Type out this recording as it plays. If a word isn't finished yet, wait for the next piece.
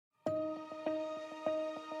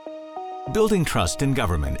Building Trust in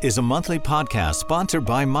Government is a monthly podcast sponsored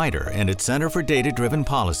by MITRE and its Center for Data-Driven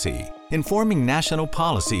Policy, informing national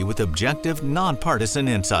policy with objective, nonpartisan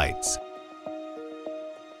insights.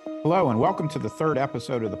 Hello, and welcome to the third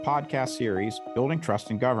episode of the podcast series, Building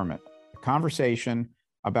Trust in Government, a conversation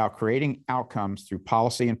about creating outcomes through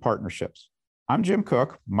policy and partnerships. I'm Jim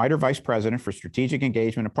Cook, MITRE Vice President for Strategic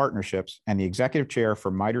Engagement and Partnerships and the Executive Chair for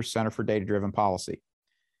MITRE's Center for Data-Driven Policy.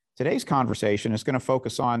 Today's conversation is going to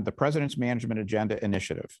focus on the President's Management Agenda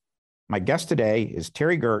Initiative. My guest today is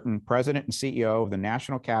Terry Gerton, President and CEO of the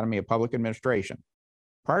National Academy of Public Administration.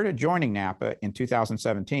 Prior to joining NAPA in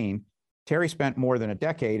 2017, Terry spent more than a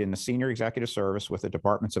decade in the senior executive service with the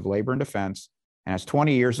Departments of Labor and Defense and has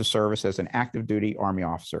 20 years of service as an active duty Army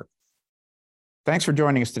officer. Thanks for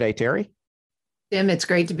joining us today, Terry. Jim, it's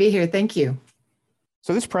great to be here. Thank you.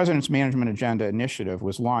 So this President's Management Agenda Initiative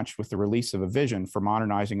was launched with the release of a vision for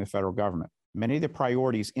modernizing the federal government. Many of the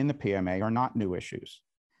priorities in the PMA are not new issues.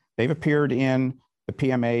 They've appeared in the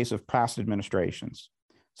PMAs of past administrations.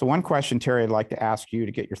 So one question, Terry, I'd like to ask you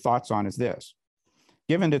to get your thoughts on is this.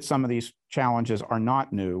 Given that some of these challenges are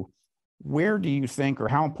not new, where do you think, or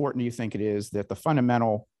how important do you think it is that the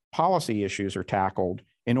fundamental policy issues are tackled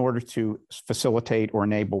in order to facilitate or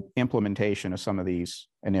enable implementation of some of these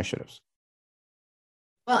initiatives?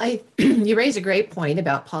 Well, you raise a great point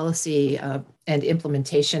about policy and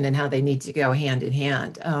implementation and how they need to go hand in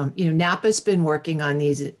hand. NAPA's been working on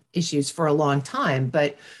these issues for a long time,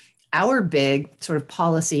 but our big sort of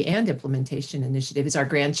policy and implementation initiative is our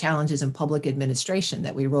Grand Challenges in Public Administration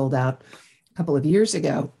that we rolled out a couple of years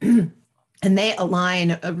ago. And they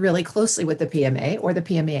align really closely with the PMA, or the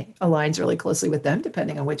PMA aligns really closely with them,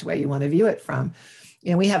 depending on which way you want to view it from.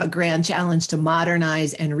 We have a grand challenge to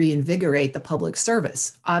modernize and reinvigorate the public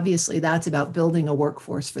service. Obviously, that's about building a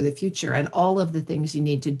workforce for the future and all of the things you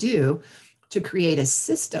need to do to create a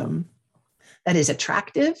system that is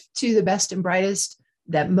attractive to the best and brightest,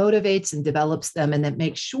 that motivates and develops them, and that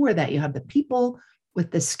makes sure that you have the people with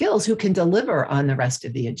the skills who can deliver on the rest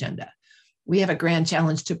of the agenda. We have a grand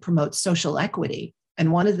challenge to promote social equity.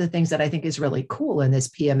 And one of the things that I think is really cool in this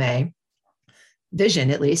PMA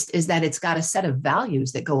vision, at least, is that it's got a set of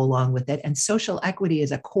values that go along with it. And social equity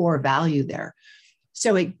is a core value there.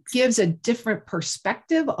 So it gives a different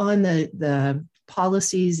perspective on the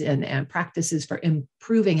policies and practices for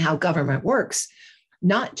improving how government works,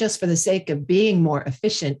 not just for the sake of being more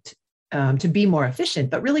efficient, to be more efficient,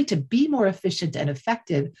 but really to be more efficient and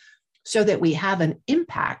effective so that we have an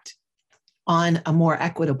impact on a more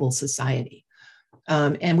equitable society.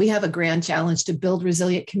 And we have a grand challenge to build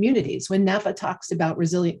resilient communities. When NAPA talks about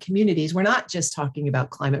resilient communities, we're not just talking about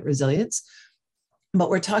climate resilience, but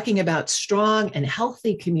we're talking about strong and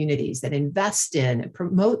healthy communities that invest in and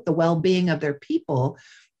promote the well-being of their people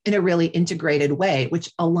in a really integrated way, which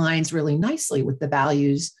aligns really nicely with the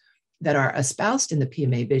values that are espoused in the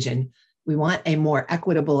PMA vision. We want a more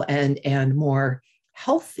equitable and more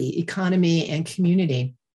healthy economy and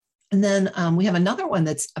community. And then we have another one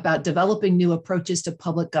that's about developing new approaches to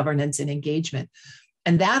public governance and engagement.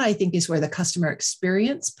 And that, I think, is where the customer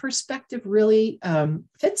experience perspective really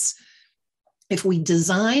fits. If we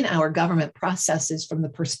design our government processes from the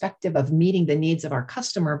perspective of meeting the needs of our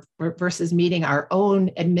customer versus meeting our own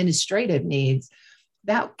administrative needs,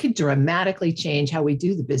 that could dramatically change how we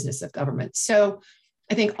do the business of government. So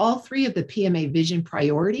I think all three of the PMA vision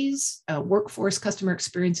priorities, workforce, customer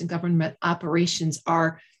experience, and government operations,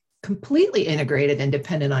 are completely integrated and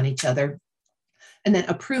dependent on each other. And then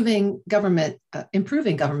improving government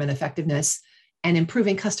effectiveness and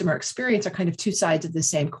improving customer experience are kind of two sides of the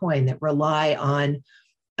same coin that rely on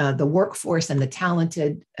the workforce and the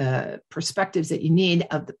talented perspectives that you need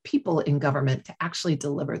of the people in government to actually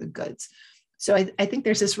deliver the goods. So I think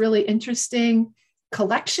there's this really interesting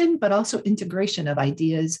collection, but also integration of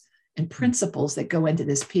ideas and principles that go into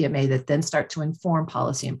this PMA that then start to inform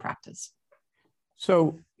policy and practice.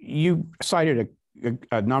 So you cited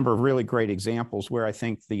a number of really great examples where I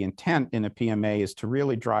think the intent in the PMA is to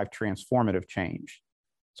really drive transformative change.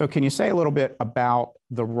 So can you say a little bit about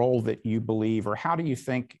the role that you believe, or how do you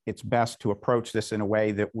think it's best to approach this in a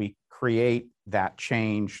way that we create that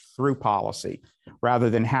change through policy rather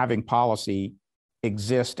than having policy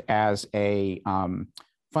exist as a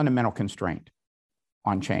fundamental constraint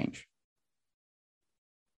on change?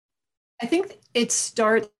 I think it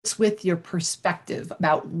starts with your perspective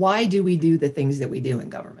about why do we do the things that we do in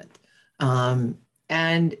government.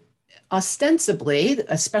 And ostensibly,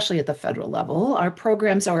 especially at the federal level, our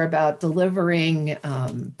programs are about delivering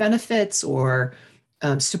benefits or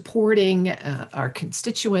supporting our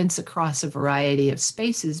constituents across a variety of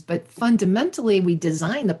spaces. But fundamentally, we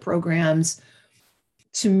design the programs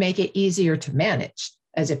to make it easier to manage,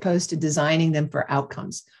 as opposed to designing them for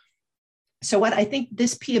outcomes. So what I think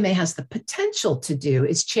this PMA has the potential to do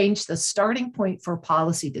is change the starting point for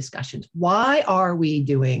policy discussions. Why are we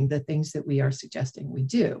doing the things that we are suggesting we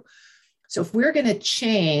do? So if we're going to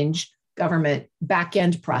change government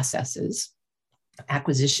back-end processes,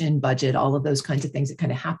 acquisition, budget, all of those kinds of things that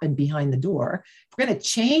kind of happen behind the door, if we're going to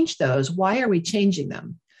change those, why are we changing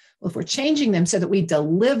them? Well, if we're changing them so that we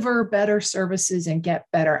deliver better services and get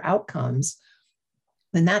better outcomes,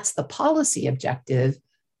 then that's the policy objective,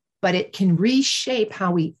 but it can reshape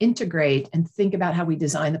how we integrate and think about how we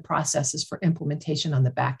design the processes for implementation on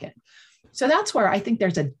the back end. So that's where I think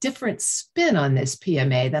there's a different spin on this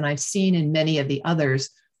PMA than I've seen in many of the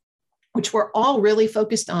others, which were all really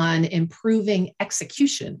focused on improving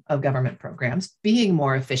execution of government programs, being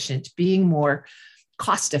more efficient, being more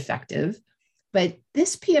cost effective. But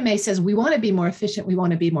this PMA says we want to be more efficient, we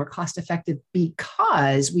want to be more cost effective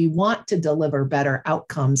because we want to deliver better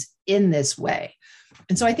outcomes in this way.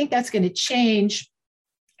 And so I think that's going to change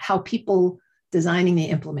how people designing the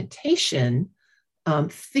implementation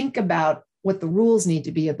think about what the rules need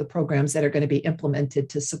to be of the programs that are going to be implemented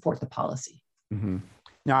to support the policy. Mm-hmm.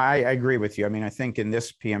 No, I agree with you. I mean, I think in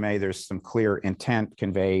this PMA, there's some clear intent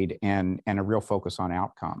conveyed and a real focus on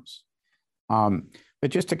outcomes. But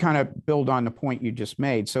just to kind of build on the point you just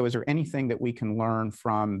made, so is there anything that we can learn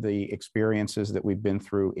from the experiences that we've been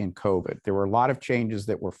through in COVID? There were a lot of changes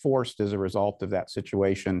that were forced as a result of that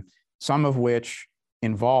situation, some of which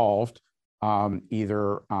involved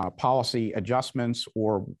either policy adjustments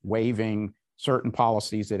or waiving certain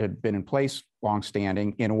policies that had been in place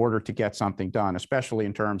longstanding in order to get something done, especially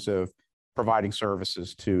in terms of providing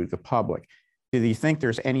services to the public. Do you think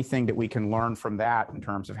there's anything that we can learn from that in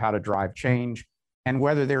terms of how to drive change, and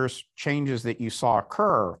whether there's changes that you saw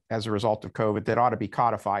occur as a result of COVID that ought to be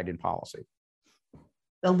codified in policy?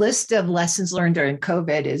 The list of lessons learned during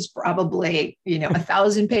COVID is probably,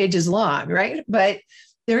 1,000 pages long, right? But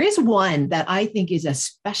there is one that I think is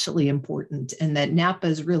especially important and that NAPA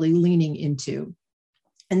is really leaning into.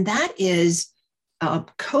 And that is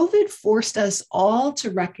COVID forced us all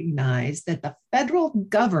to recognize that the federal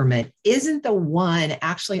government isn't the one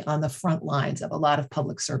actually on the front lines of a lot of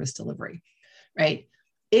public service delivery, right?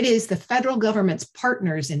 It is the federal government's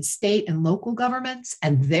partners in state and local governments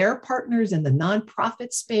and their partners in the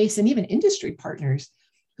nonprofit space and even industry partners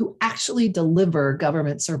who actually deliver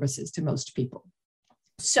government services to most people.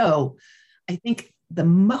 So I think the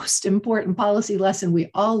most important policy lesson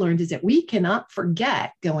we all learned is that we cannot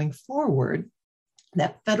forget going forward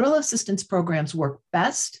that federal assistance programs work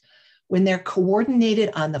best when they're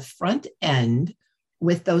coordinated on the front end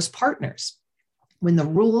with those partners. When the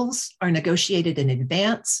rules are negotiated in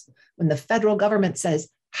advance, when the federal government says,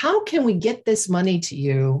 how can we get this money to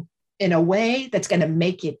you in a way that's going to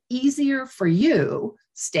make it easier for you,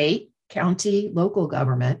 state, county, local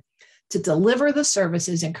government, to deliver the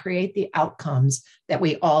services and create the outcomes that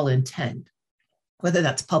we all intend, whether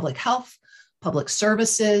that's public health, public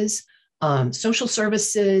services, social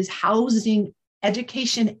services, housing,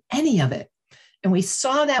 education, any of it. And we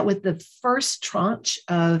saw that with the first tranche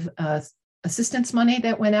of assistance money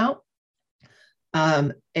that went out.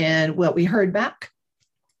 And what we heard back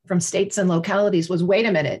from states and localities was, wait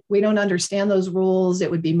a minute, we don't understand those rules.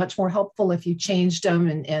 It would be much more helpful if you changed them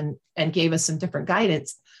and gave us some different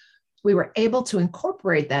guidance. We were able to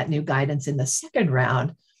incorporate that new guidance in the second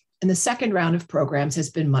round, and the second round of programs has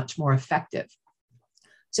been much more effective.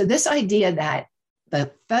 So this idea that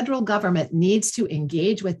the federal government needs to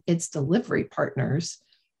engage with its delivery partners,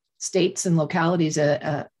 states and localities,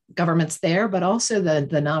 governments there, but also the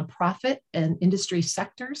nonprofit and industry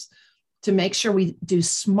sectors, to make sure we do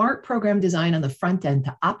smart program design on the front end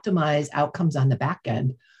to optimize outcomes on the back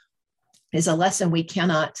end, is a lesson we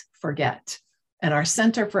cannot forget. And our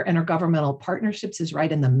Center for Intergovernmental Partnerships is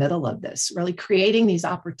right in the middle of this, really creating these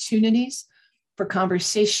opportunities for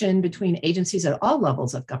conversation between agencies at all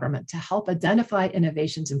levels of government to help identify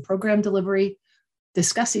innovations in program delivery,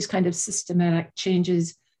 discuss these kind of systematic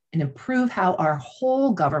changes, and improve how our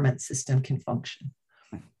whole government system can function.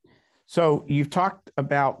 So you've talked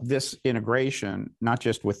about this integration, not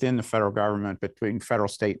just within the federal government, but between federal,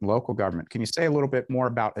 state, and local government. Can you say a little bit more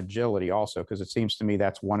about agility also? Because it seems to me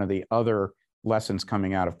that's one of the other lessons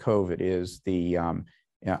coming out of COVID is the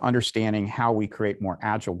understanding how we create more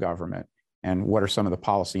agile government and what are some of the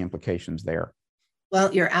policy implications there.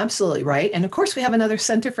 Well, you're absolutely right. And of course, we have another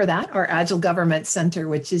center for that, our Agile Government Center,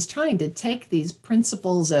 which is trying to take these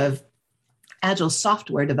principles of agile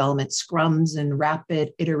software development, scrums and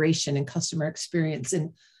rapid iteration and customer experience,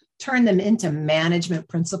 and turn them into management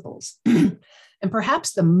principles. And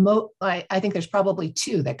perhaps I think there's probably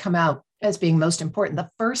two that come out as being most important. The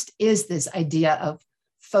first is this idea of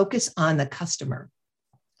focus on the customer.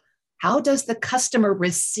 How does the customer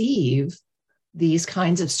receive these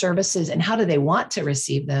kinds of services, and how do they want to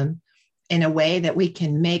receive them in a way that we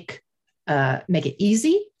can make it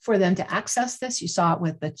easy for them to access this? You saw it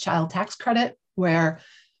with the child tax credit, where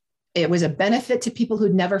it was a benefit to people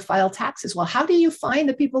who'd never filed taxes. Well, how do you find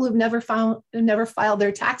the people who've never filed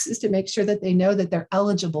their taxes to make sure that they know that they're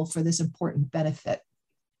eligible for this important benefit,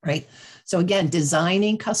 right? So again,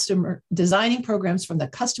 designing programs from the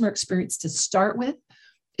customer experience to start with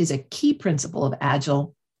is a key principle of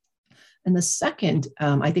Agile. And the second,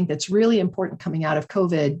 I think that's really important coming out of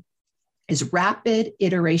COVID, is rapid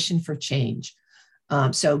iteration for change.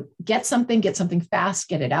 So get something fast,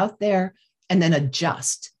 get it out there, and then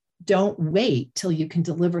adjust. Don't wait till you can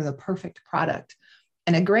deliver the perfect product.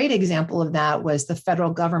 And a great example of that was the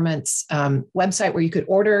federal government's website, where you could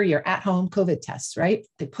order your at-home COVID tests, right?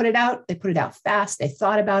 They put it out fast. They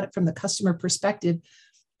thought about it from the customer perspective,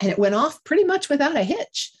 and it went off pretty much without a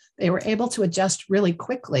hitch. They were able to adjust really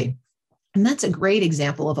quickly. And that's a great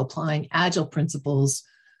example of applying Agile principles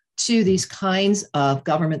to these kinds of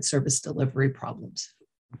government service delivery problems.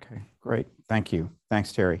 Okay, great. Thank you.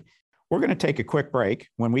 Thanks, Terry. We're going to take a quick break.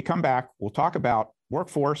 When we come back, we'll talk about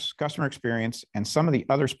workforce, customer experience, and some of the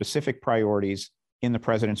other specific priorities in the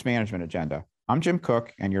President's management agenda. I'm Jim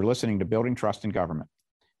Cook, and you're listening to Building Trust in Government.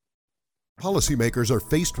 Policymakers are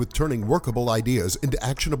faced with turning workable ideas into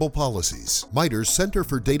actionable policies. MITRE's Center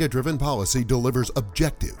for Data-Driven Policy delivers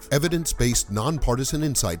objective, evidence-based, nonpartisan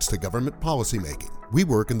insights to government policymaking. We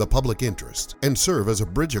work in the public interest and serve as a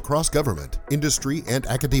bridge across government, industry, and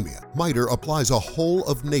academia. MITRE applies a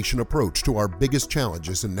whole-of-nation approach to our biggest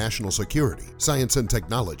challenges in national security, science and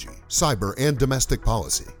technology, cyber, and domestic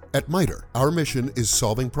policy. At MITRE, our mission is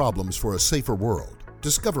solving problems for a safer world.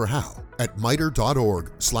 Discover how at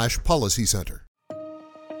mitre.org/policy center.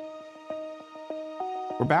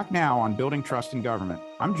 We're back now on Building Trust in Government.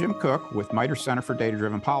 I'm Jim Cook with MITRE Center for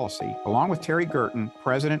Data-Driven Policy, along with Terry Gerton,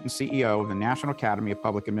 President and CEO of the National Academy of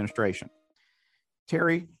Public Administration.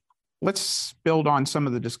 Terry, let's build on some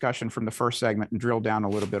of the discussion from the first segment and drill down a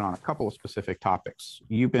little bit on a couple of specific topics.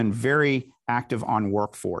 You've been very active on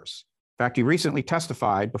workforce. In fact, you recently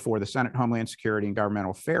testified before the Senate Homeland Security and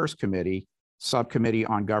Governmental Affairs Committee, Subcommittee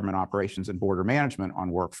on Government Operations and Border Management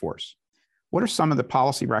on workforce. What are some of the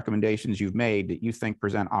policy recommendations you've made that you think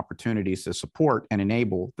present opportunities to support and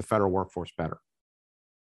enable the federal workforce better?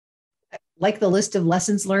 Like the list of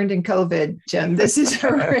lessons learned in COVID, Jim, this is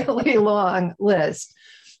a really long list.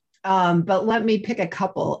 But let me pick a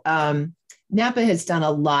couple. NAPA has done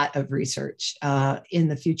a lot of research in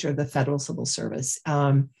the future of the federal civil service.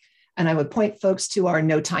 And I would point folks to our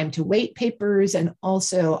No Time to Wait papers, and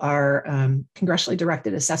also our congressionally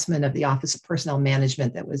directed assessment of the Office of Personnel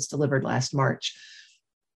Management that was delivered last March.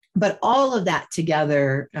 But all of that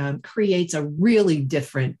together creates a really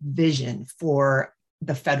different vision for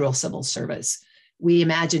the federal civil service. We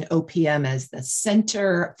imagine OPM as the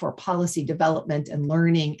center for policy development and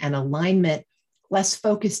learning and alignment, less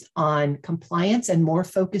focused on compliance and more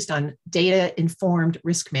focused on data-informed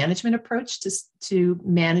risk management approach to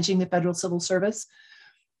managing the federal civil service.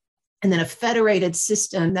 And then a federated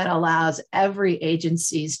system that allows every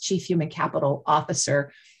agency's chief human capital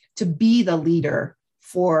officer to be the leader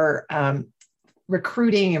for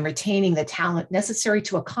recruiting and retaining the talent necessary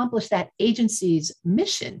to accomplish that agency's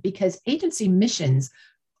mission, because agency missions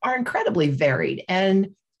are incredibly varied,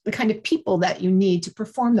 and the kind of people that you need to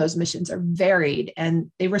perform those missions are varied,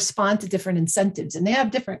 and they respond to different incentives, and they have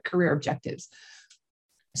different career objectives.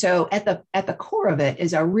 So at the core of it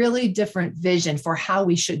is a really different vision for how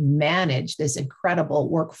we should manage this incredible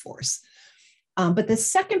workforce. But the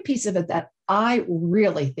second piece of it that I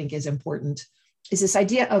really think is important is this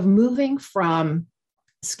idea of moving from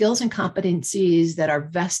skills and competencies that are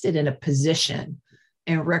vested in a position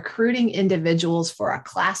and recruiting individuals for a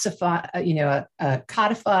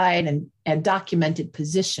codified and documented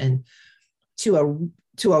position to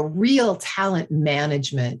a real talent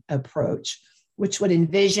management approach, which would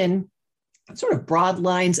envision sort of broad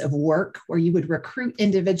lines of work where you would recruit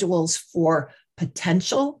individuals for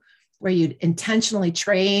potential, where you'd intentionally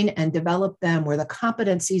train and develop them, where the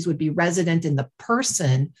competencies would be resident in the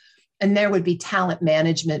person, and there would be talent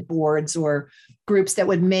management boards or groups that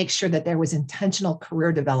would make sure that there was intentional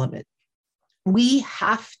career development. We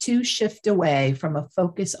have to shift away from a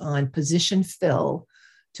focus on position fill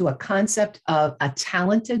to a concept of a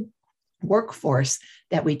talented workforce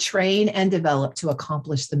that we train and develop to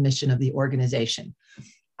accomplish the mission of the organization.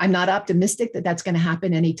 I'm not optimistic that that's going to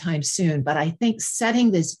happen anytime soon, but I think setting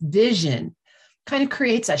this vision kind of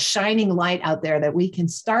creates a shining light out there that we can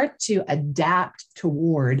start to adapt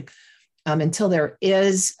toward until there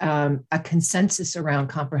is a consensus around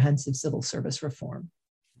comprehensive civil service reform.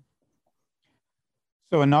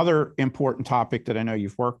 So another important topic that I know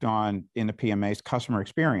you've worked on in the PMA is customer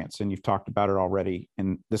experience, and you've talked about it already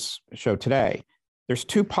in this show today. There's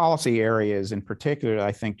two policy areas in particular that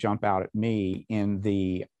I think jump out at me in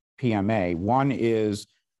the PMA. One is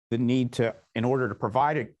the need to, in order to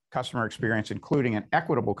provide a customer experience, including an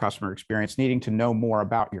equitable customer experience, needing to know more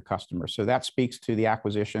about your customers. So that speaks to the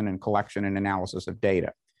acquisition and collection and analysis of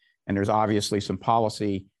data. And there's obviously some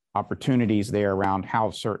policy opportunities there around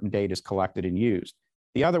how certain data is collected and used.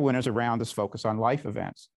 The other one is around this focus on life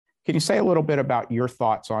events. Can you say a little bit about your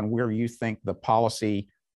thoughts on where you think the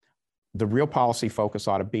real policy focus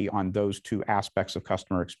ought to be on those two aspects of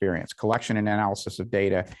customer experience, collection and analysis of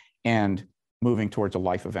data, and moving towards a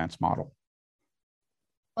life events model?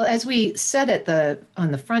 Well, as we said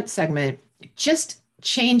on the front segment, just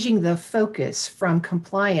changing the focus from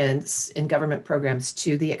compliance in government programs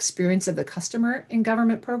to the experience of the customer in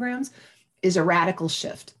government programs is a radical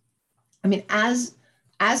shift. I mean, as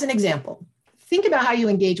an example, think about how you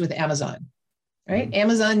engage with Amazon, right? Mm-hmm.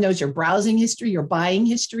 Amazon knows your browsing history, your buying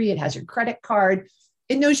history. It has your credit card.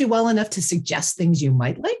 It knows you well enough to suggest things you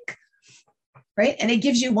might like, right? And it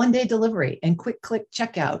gives you one-day delivery and quick click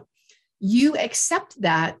checkout. You accept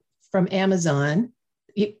that from Amazon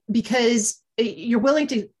because you're willing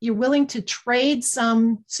to trade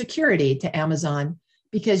some security to Amazon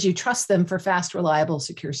because you trust them for fast, reliable,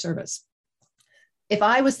 secure service. If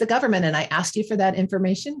I was the government and I asked you for that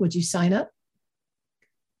information, would you sign up?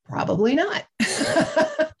 Probably not.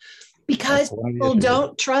 Because people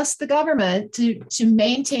don't trust the government to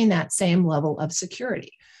maintain that same level of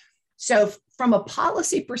security. So from a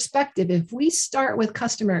policy perspective, if we start with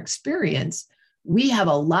customer experience, we have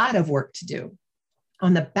a lot of work to do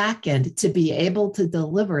on the back end to be able to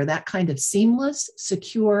deliver that kind of seamless,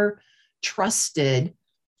 secure, trusted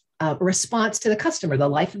response to the customer. The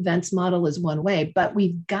life events model is one way, but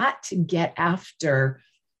we've got to get after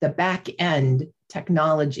the back end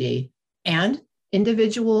technology and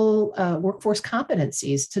individual workforce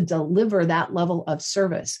competencies to deliver that level of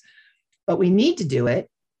service. But we need to do it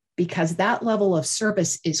because that level of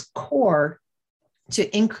service is core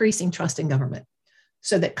to increasing trust in government.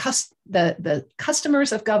 So that the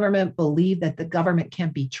customers of government believe that the government can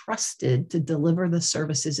be trusted to deliver the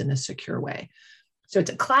services in a secure way. So it's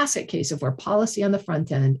a classic case of where policy on the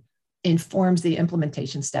front end informs the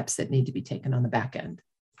implementation steps that need to be taken on the back end.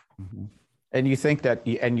 Mm-hmm. And you think that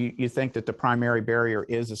you think that the primary barrier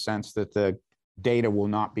is a sense that the data will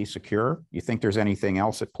not be secure? You think there's anything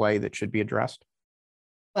else at play that should be addressed?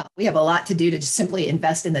 Well, we have a lot to do to just simply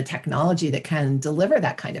invest in the technology that can deliver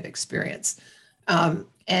that kind of experience.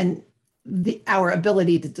 And our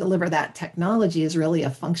ability to deliver that technology is really a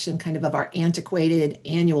function kind of our antiquated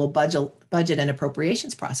annual budget and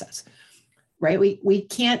appropriations process, right? We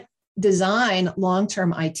can't design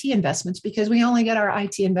long-term IT investments because we only get our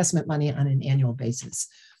IT investment money on an annual basis.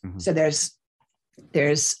 Mm-hmm. So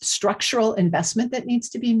there's structural investment that needs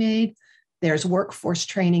to be made. There's workforce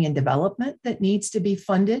training and development that needs to be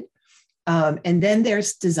funded. And then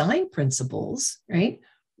there's design principles, right,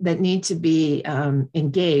 that need to be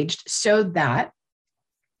engaged so that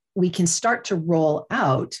we can start to roll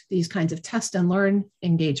out these kinds of test and learn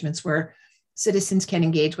engagements where citizens can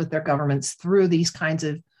engage with their governments through these kinds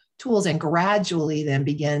of tools and gradually then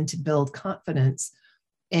begin to build confidence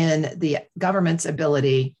in the government's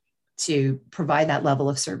ability to provide that level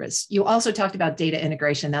of service. You also talked about data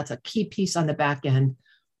integration. That's a key piece on the back end.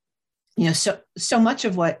 You know, so much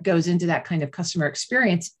of what goes into that kind of customer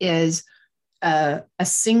experience is a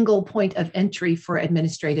single point of entry for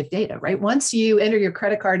administrative data, right? Once you enter your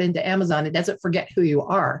credit card into Amazon, it doesn't forget who you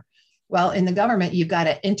are. Well, in the government, you've got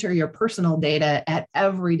to enter your personal data at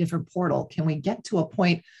every different portal. Can we get to a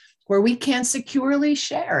point where we can securely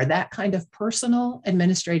share that kind of personal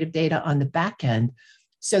administrative data on the back end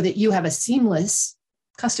so that you have a seamless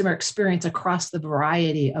customer experience across the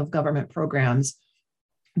variety of government programs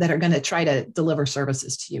that are going to try to deliver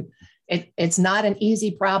services to you? It's not an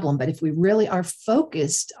easy problem, but if we really are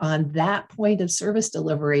focused on that point of service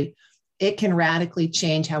delivery, it can radically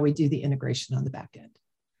change how we do the integration on the back end.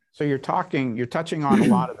 So you're touching on a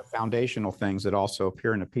lot of the foundational things that also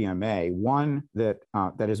appear in the PMA. One that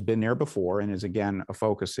has been there before and is again a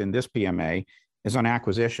focus in this PMA is on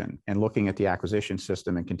acquisition and looking at the acquisition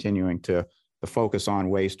system and continuing to focus on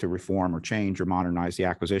ways to reform or change or modernize the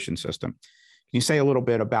acquisition system. Can you say a little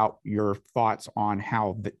bit about your thoughts on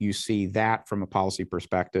how you see that from a policy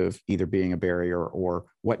perspective, either being a barrier or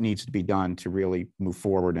what needs to be done to really move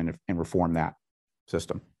forward and reform that?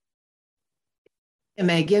 system?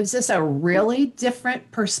 PMA gives us a really different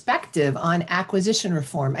perspective on acquisition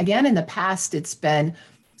reform. Again, in the past, it's been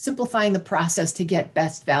simplifying the process to get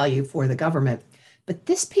best value for the government. But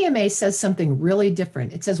this PMA says something really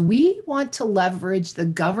different. It says we want to leverage the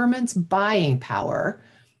government's buying power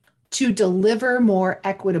to deliver more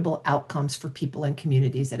equitable outcomes for people and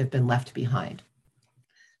communities that have been left behind.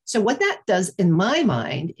 So what that does, in my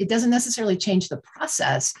mind, it doesn't necessarily change the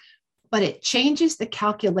process, but it changes the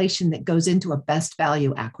calculation that goes into a best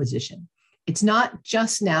value acquisition. It's not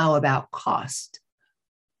just now about cost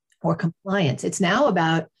or compliance. It's now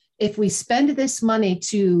about, if we spend this money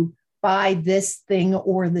to buy this thing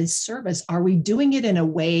or this service, are we doing it in a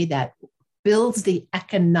way that builds the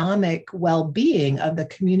economic well-being of the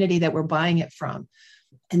community that we're buying it from?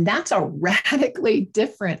 And that's a radically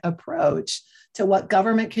different approach to what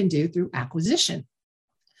government can do through acquisition.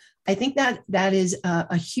 I think that is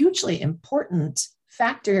a hugely important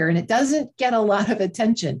factor here, and it doesn't get a lot of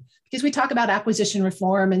attention because we talk about acquisition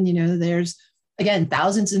reform, and there's, again,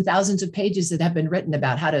 thousands and thousands of pages that have been written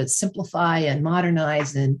about how to simplify and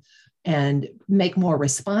modernize and make more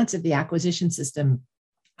responsive the acquisition system.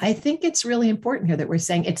 I think it's really important here that we're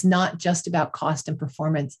saying it's not just about cost and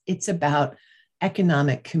performance, it's about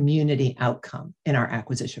economic community outcome in our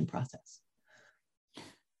acquisition process.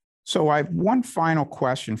 So I have one final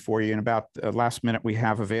question for you in about the last minute we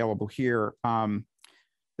have available here.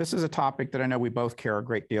 This is a topic that I know we both care a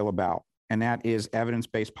great deal about, and that is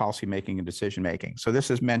evidence-based policymaking and decision-making. So this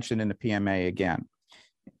is mentioned in the PMA again.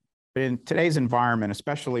 But in today's environment,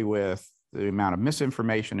 especially with the amount of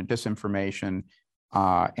misinformation and disinformation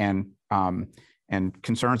and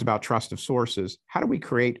concerns about trust of sources, how do we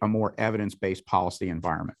create a more evidence-based policy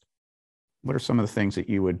environment? What are some of the things that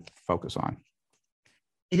you would focus on?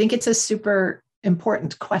 I think it's a super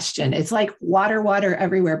important question. It's like water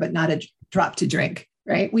everywhere, but not a drop to drink,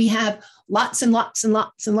 right? We have lots and lots and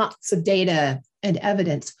lots and lots of data and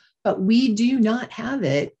evidence, but we do not have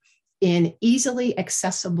it in easily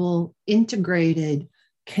accessible, integrated,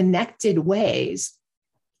 connected ways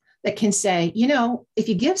that can say, if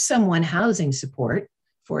you give someone housing support,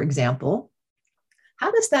 for example,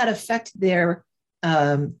 how does that affect their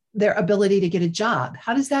ability to get a job?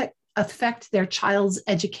 How does that affect their child's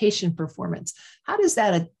education performance? How does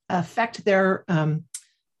that affect their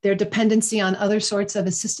dependency on other sorts of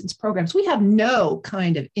assistance programs? We have no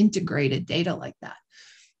kind of integrated data like that.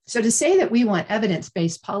 So to say that we want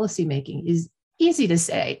evidence-based policymaking is easy to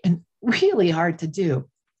say and really hard to do.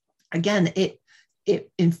 Again, it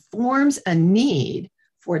informs a need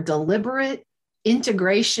for deliberate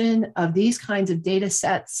integration of these kinds of data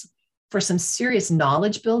sets for some serious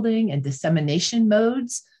knowledge building and dissemination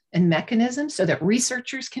modes and mechanisms so that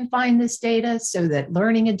researchers can find this data, so that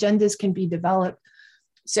learning agendas can be developed,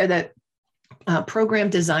 so that program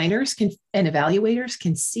designers and evaluators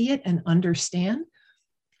can see it and understand.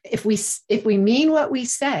 If we mean what we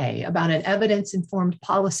say about an evidence-informed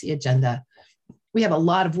policy agenda, we have a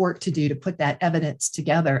lot of work to do to put that evidence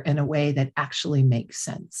together in a way that actually makes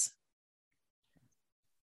sense.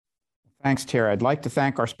 Thanks, Terry. I'd like to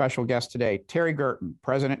thank our special guest today, Terry Gerton,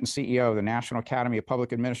 President and CEO of the National Academy of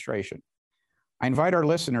Public Administration. I invite our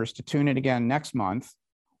listeners to tune in again next month,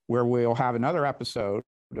 where we'll have another episode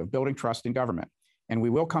of Building Trust in Government. And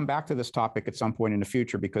we will come back to this topic at some point in the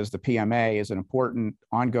future because the PMA is an important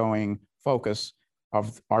ongoing focus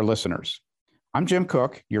of our listeners. I'm Jim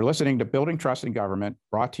Cook. You're listening to Building Trust in Government,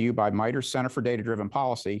 brought to you by MITRE's Center for Data-Driven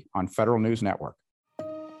Policy on Federal News Network.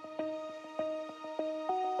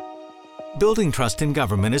 Building Trust in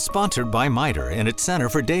Government is sponsored by MITRE and its Center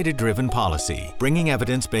for Data-Driven Policy, bringing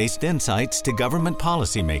evidence-based insights to government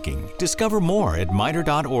policymaking. Discover more at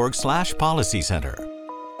mitre.org/policycenter.